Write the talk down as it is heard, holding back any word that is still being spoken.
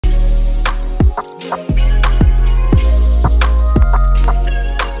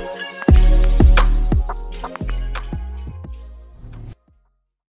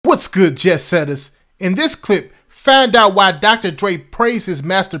What's good, jet setters? In this clip, find out why Dr. Dre praises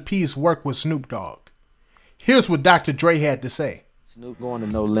Master P's work with Snoop Dogg. Here's what Dr. Dre had to say. Snoop going to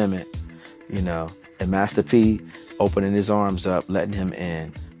No Limit, you know, and Master P opening his arms up, letting him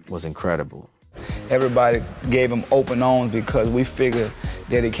in was incredible. Everybody gave him open arms because we figured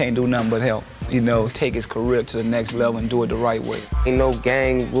that he can't do nothing but help, you know, take his career to the next level and do it the right way. Ain't no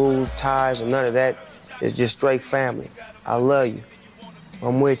gang, rules, ties, or none of that. It's just straight family. I love you.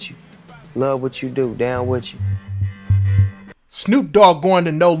 I'm with you. Love what you do. Down with you. Snoop Dogg going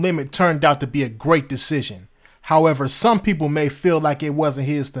to No Limit turned out to be a great decision. However, some people may feel like it wasn't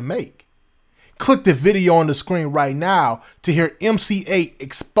his to make. Click the video on the screen right now to hear MC8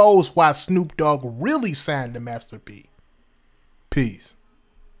 expose why Snoop Dogg really signed to Master P. Peace.